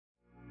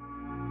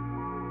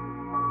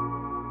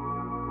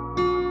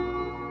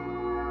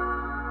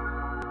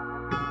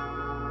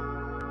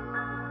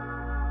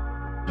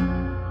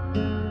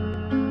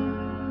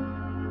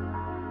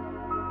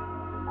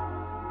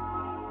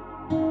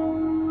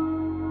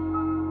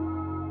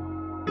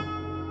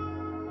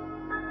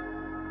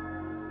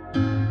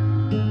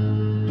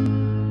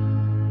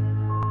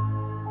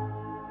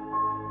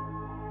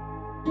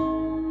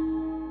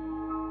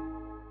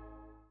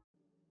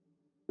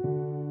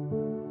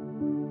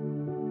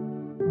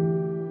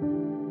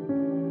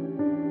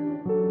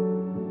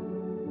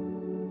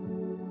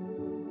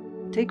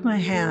take my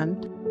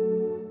hand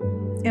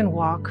and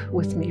walk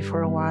with me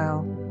for a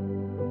while.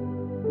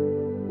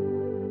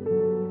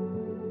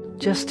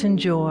 Just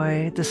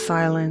enjoy the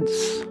silence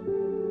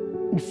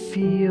and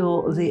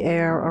feel the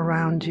air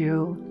around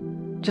you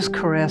just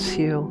caress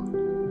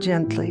you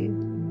gently.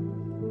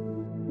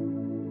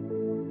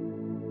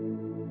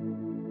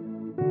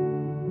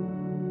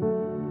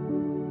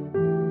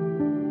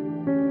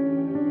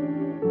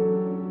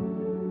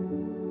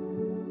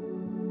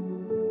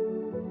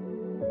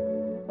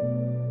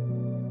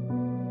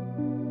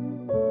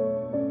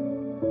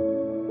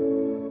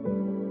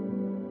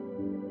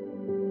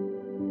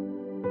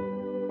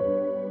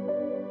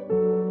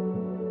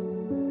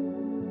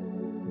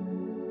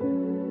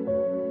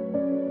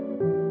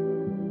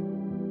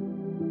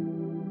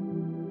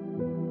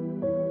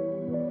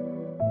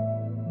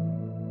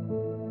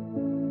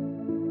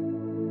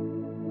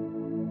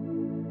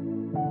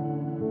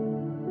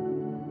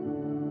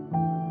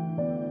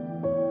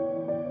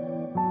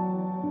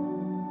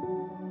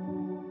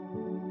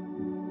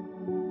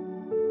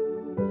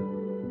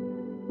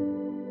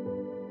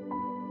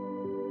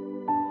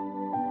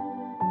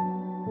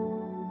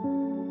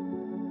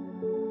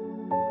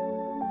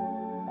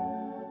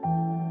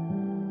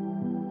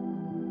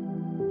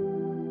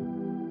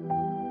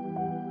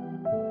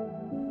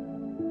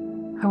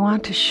 I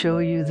want to show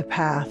you the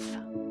path,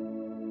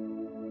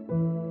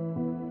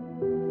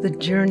 the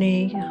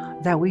journey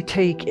that we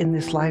take in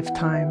this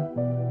lifetime.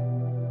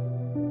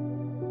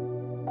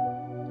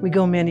 We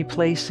go many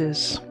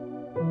places.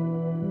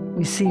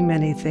 We see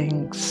many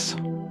things.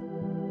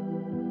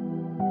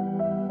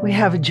 We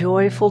have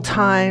joyful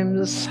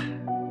times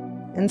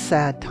and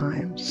sad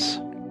times.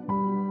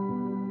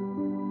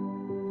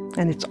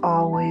 And it's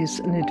always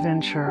an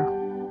adventure.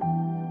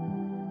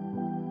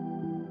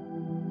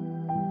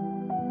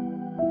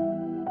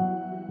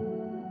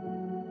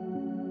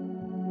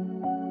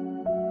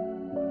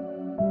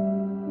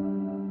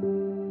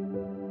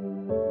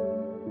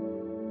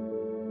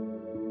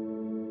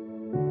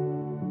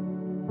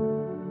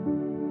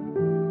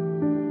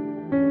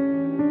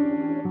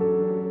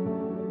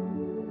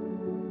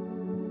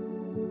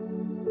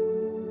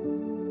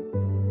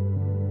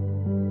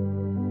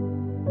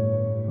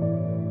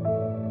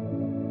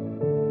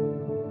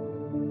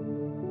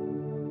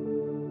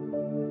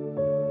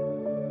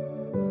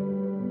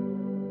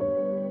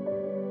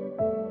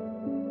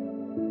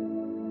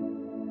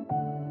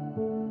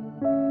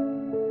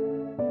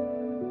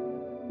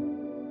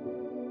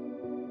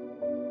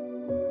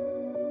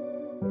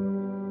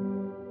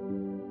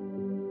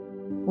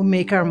 We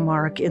make our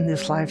mark in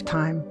this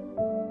lifetime,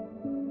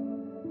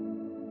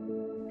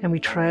 and we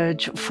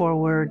trudge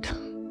forward,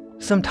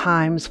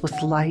 sometimes with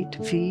light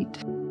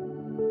feet,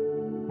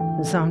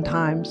 and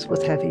sometimes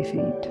with heavy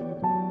feet.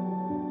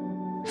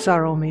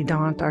 Sorrow may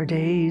daunt our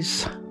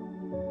days,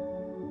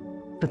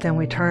 but then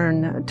we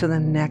turn to the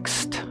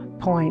next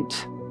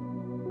point,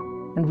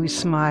 and we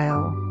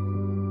smile,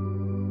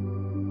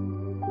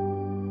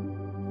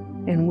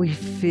 and we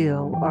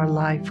fill our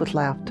life with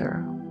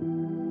laughter.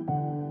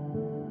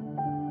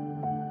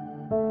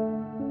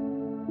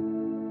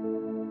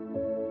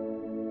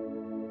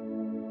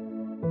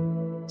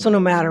 So no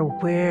matter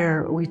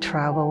where we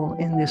travel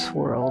in this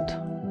world,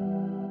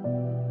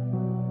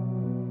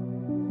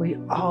 we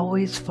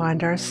always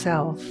find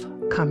ourselves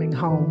coming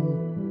home.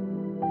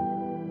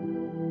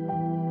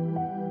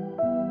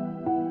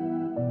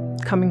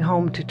 Coming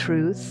home to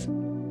truth,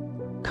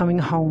 coming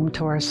home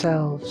to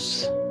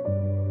ourselves.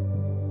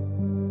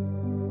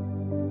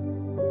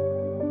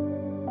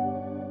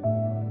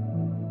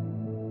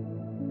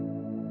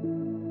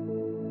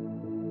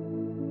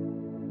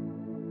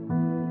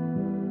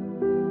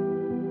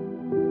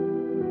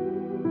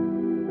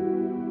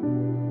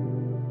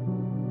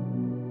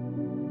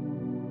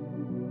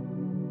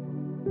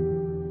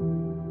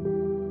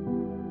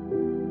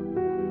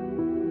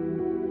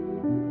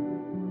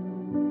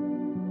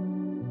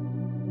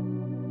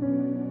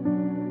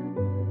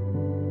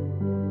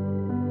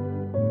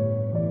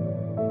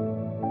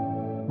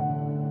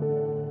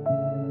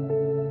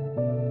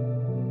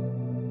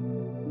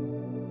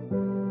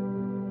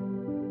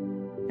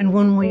 And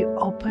when we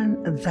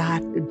open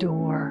that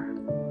door,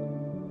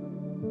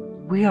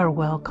 we are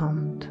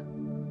welcomed.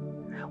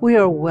 We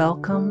are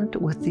welcomed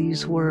with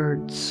these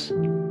words.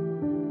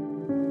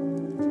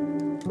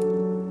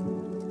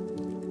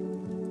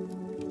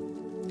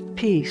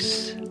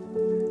 Peace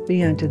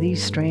be unto thee,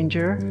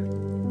 stranger.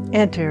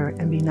 Enter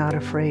and be not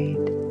afraid.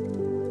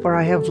 For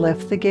I have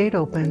left the gate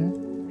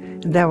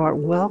open, and thou art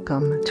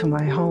welcome to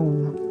my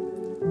home.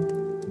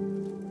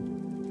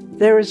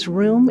 There is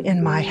room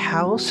in my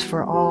house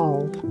for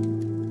all,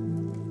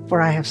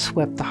 for I have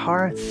swept the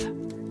hearth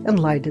and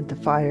lighted the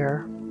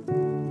fire.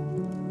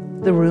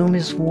 The room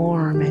is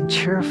warm and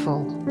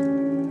cheerful,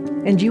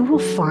 and you will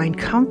find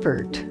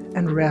comfort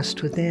and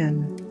rest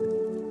within.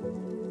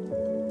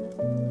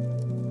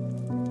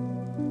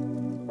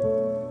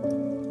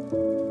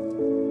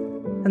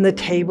 And the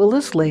table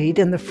is laid,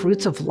 and the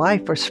fruits of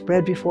life are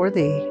spread before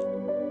thee.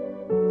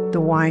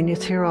 The wine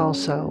is here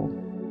also.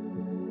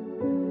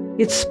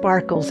 It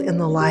sparkles in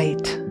the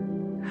light,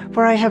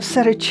 for I have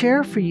set a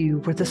chair for you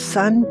where the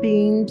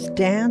sunbeams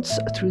dance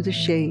through the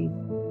shade.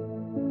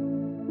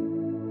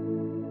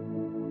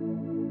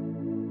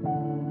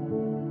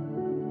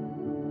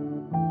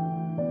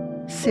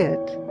 Sit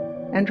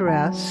and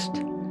rest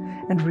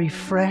and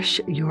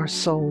refresh your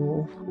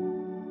soul.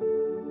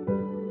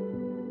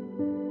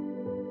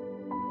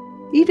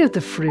 Eat of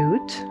the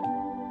fruit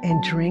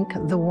and drink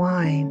the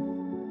wine.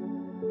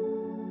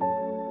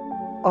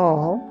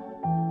 All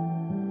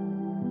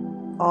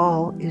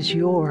is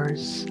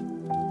yours,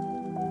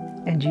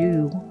 and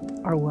you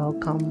are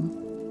welcome.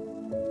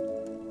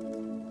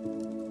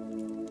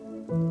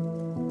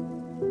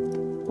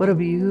 What a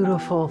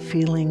beautiful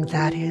feeling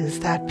that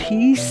is, that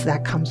peace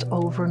that comes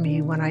over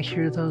me when I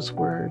hear those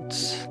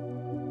words.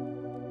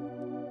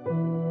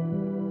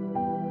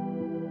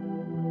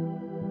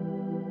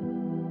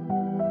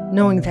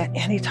 Knowing that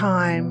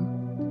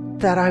anytime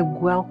that I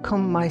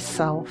welcome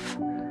myself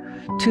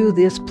to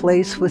this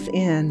place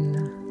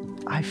within,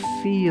 I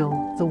feel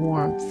the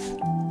warmth.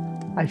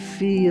 I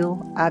feel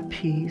at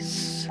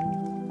peace.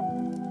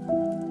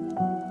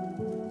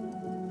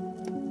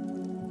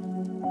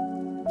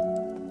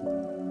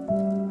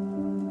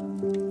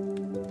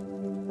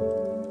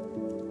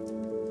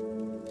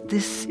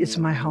 This is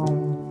my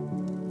home.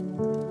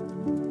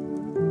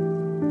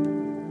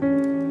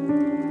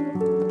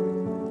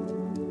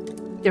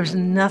 There's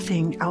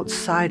nothing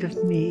outside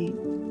of me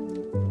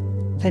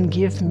that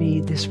give me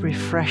this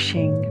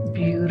refreshing,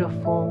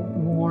 beautiful,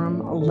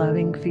 warm,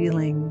 loving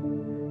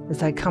feeling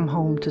as I come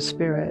home to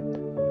Spirit.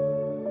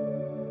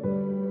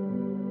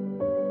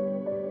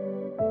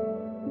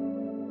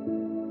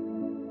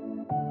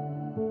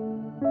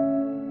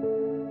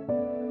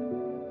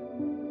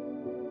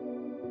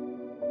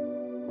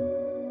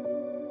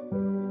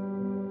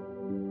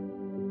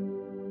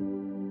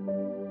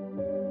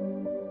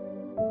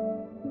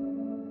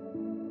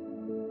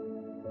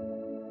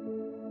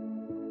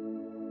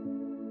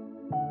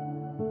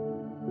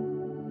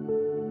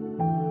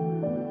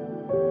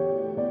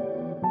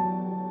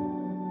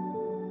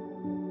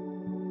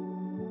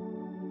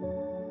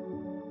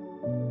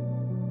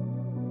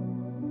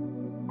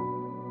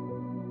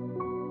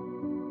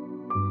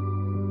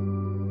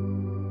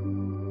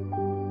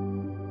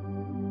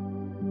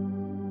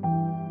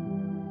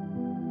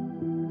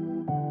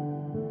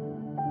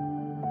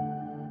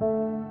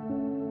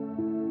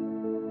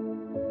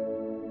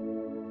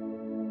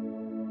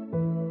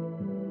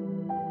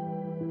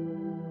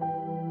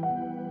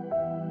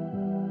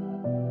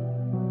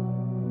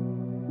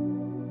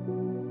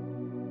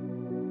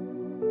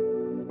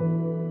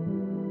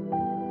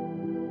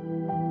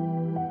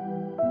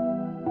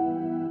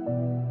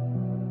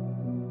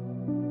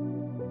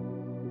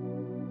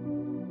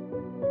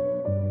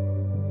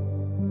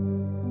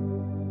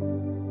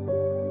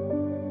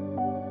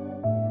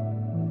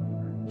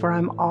 For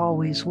I'm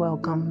always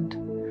welcomed,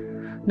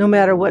 no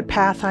matter what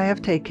path I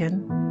have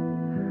taken,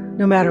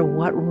 no matter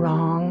what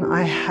wrong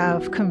I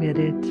have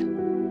committed.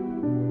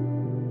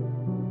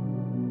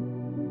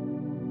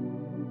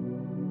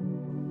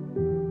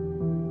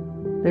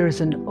 There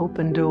is an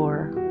open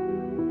door,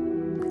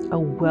 a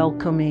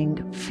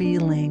welcoming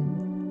feeling.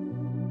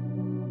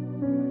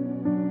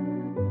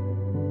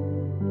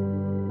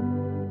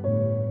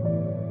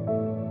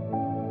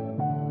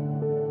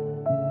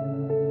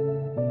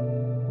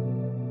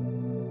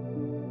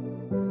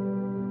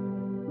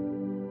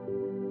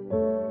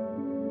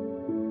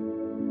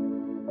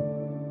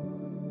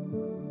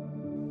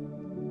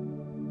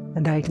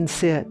 And I can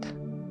sit,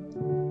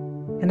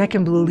 and I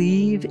can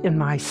believe in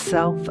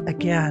myself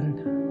again,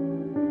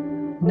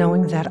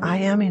 knowing that I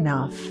am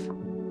enough.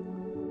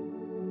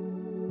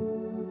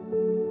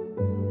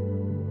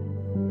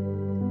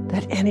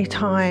 That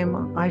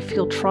anytime I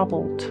feel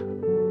troubled,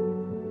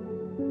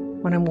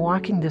 when I'm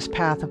walking this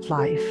path of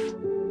life,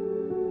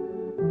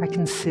 I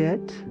can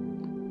sit,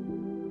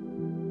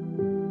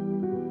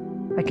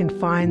 I can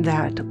find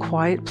that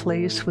quiet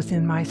place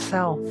within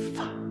myself,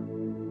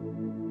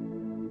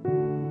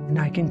 and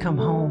I can come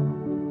home.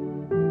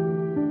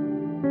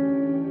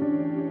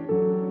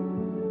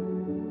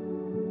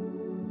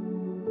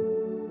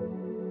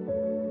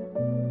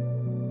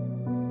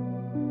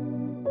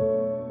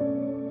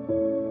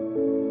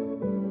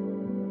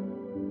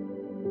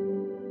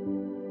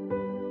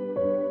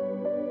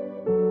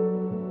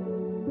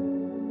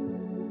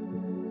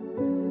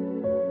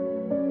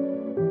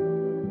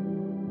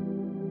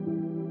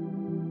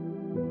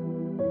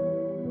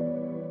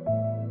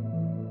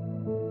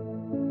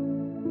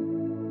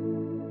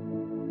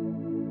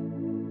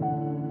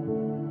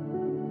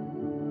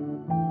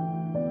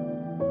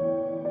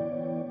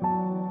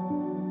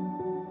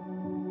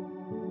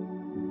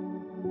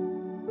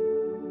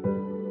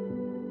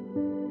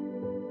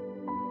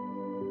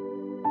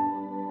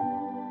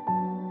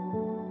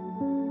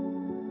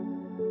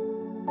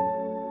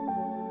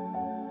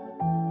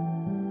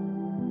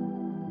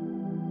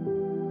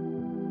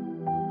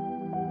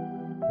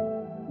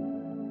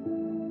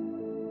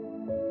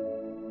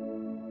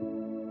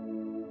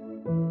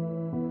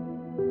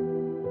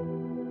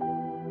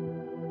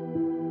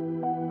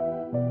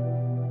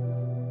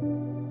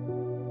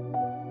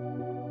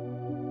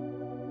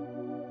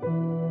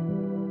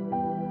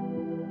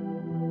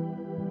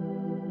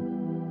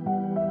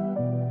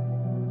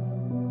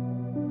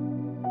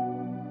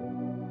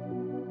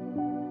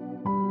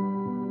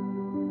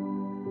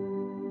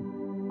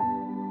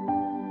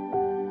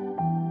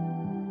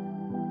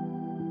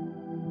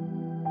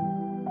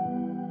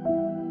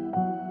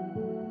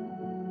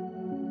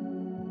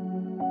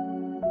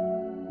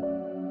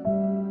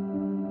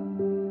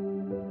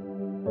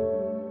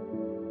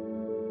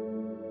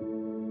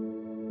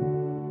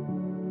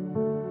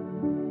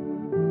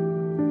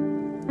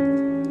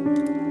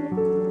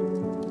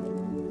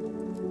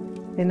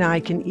 and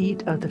I can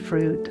eat of the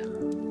fruit,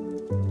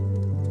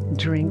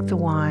 drink the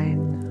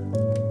wine.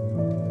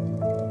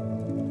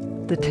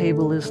 The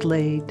table is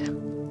laid,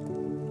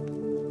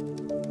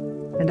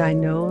 and I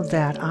know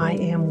that I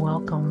am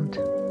welcomed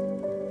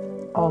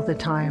all the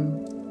time.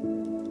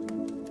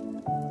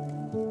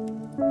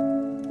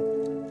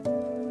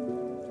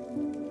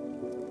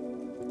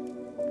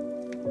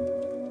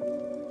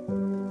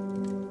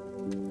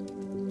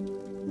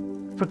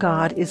 For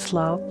God is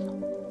love.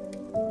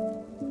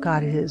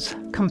 God is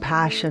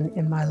compassion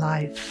in my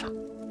life.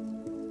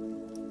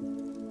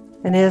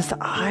 And as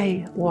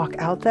I walk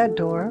out that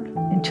door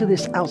into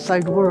this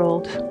outside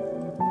world,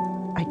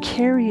 I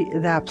carry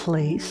that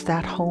place,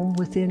 that home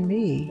within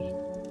me.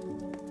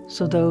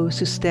 So those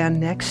who stand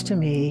next to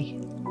me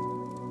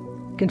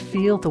can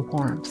feel the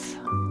warmth,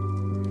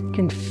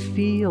 can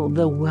feel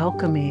the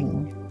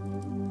welcoming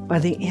by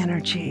the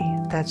energy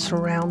that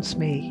surrounds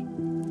me.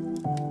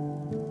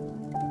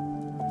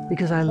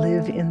 Because I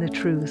live in the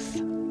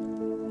truth,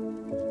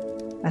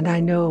 and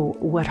I know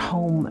what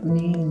home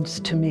means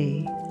to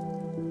me.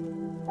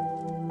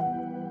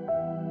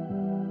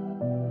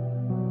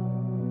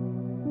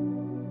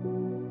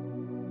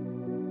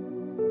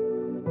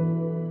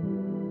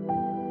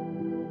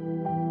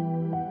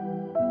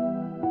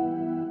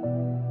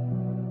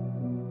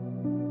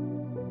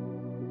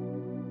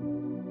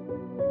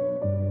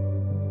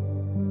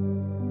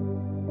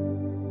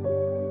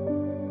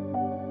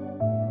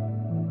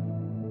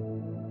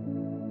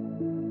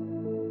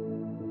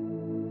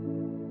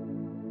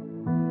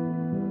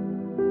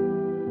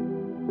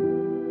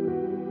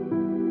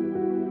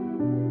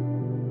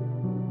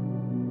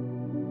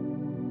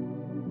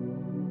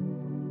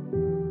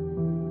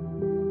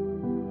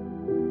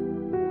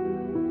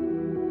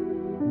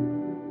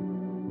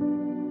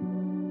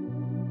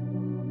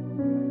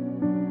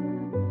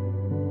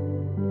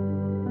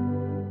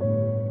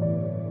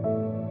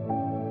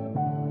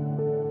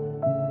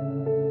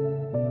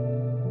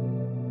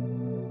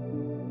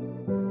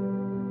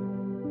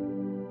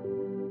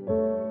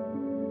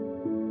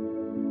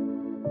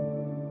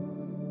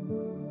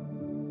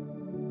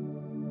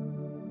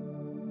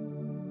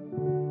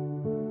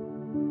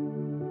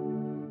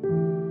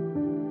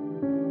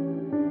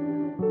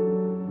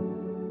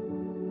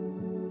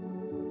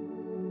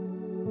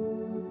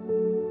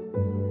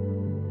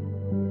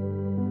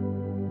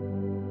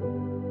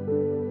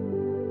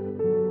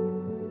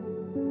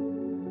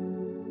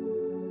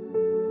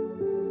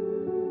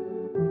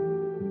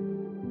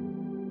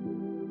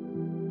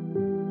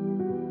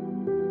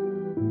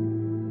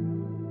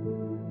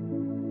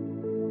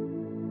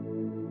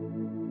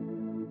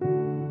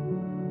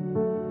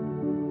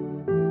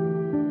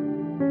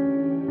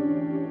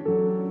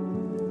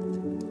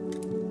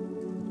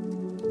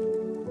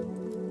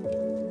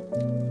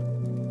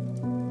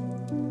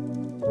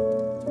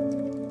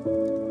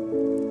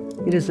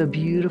 It is a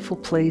beautiful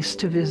place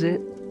to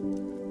visit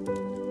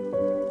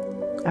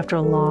after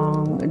a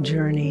long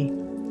journey,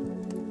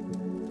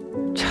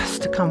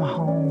 just to come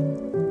home.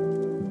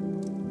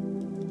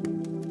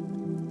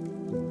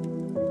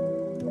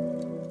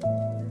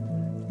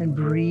 And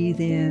breathe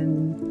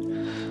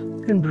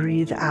in and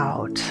breathe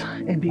out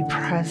and be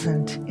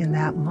present in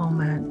that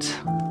moment.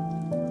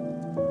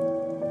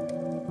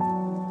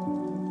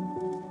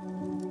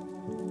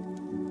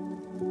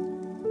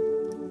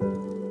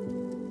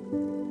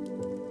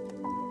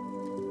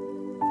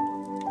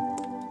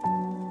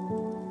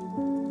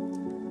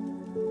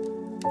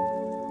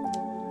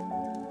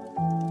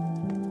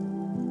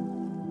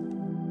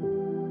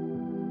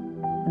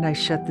 And I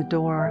shut the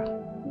door,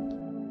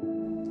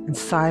 and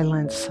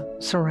silence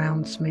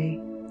surrounds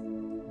me.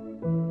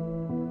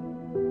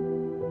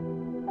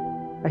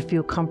 I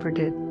feel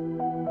comforted.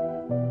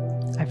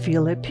 I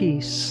feel at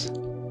peace.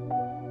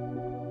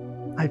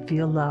 I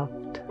feel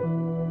loved.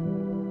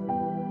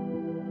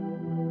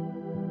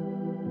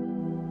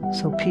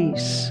 So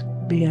peace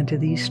be unto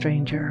thee,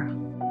 stranger.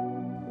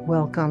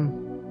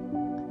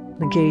 Welcome.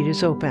 The gate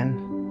is open,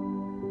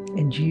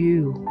 and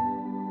you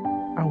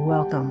are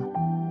welcome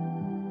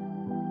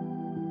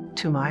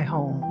to my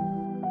home.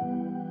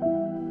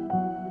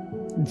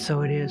 And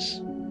so it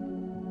is.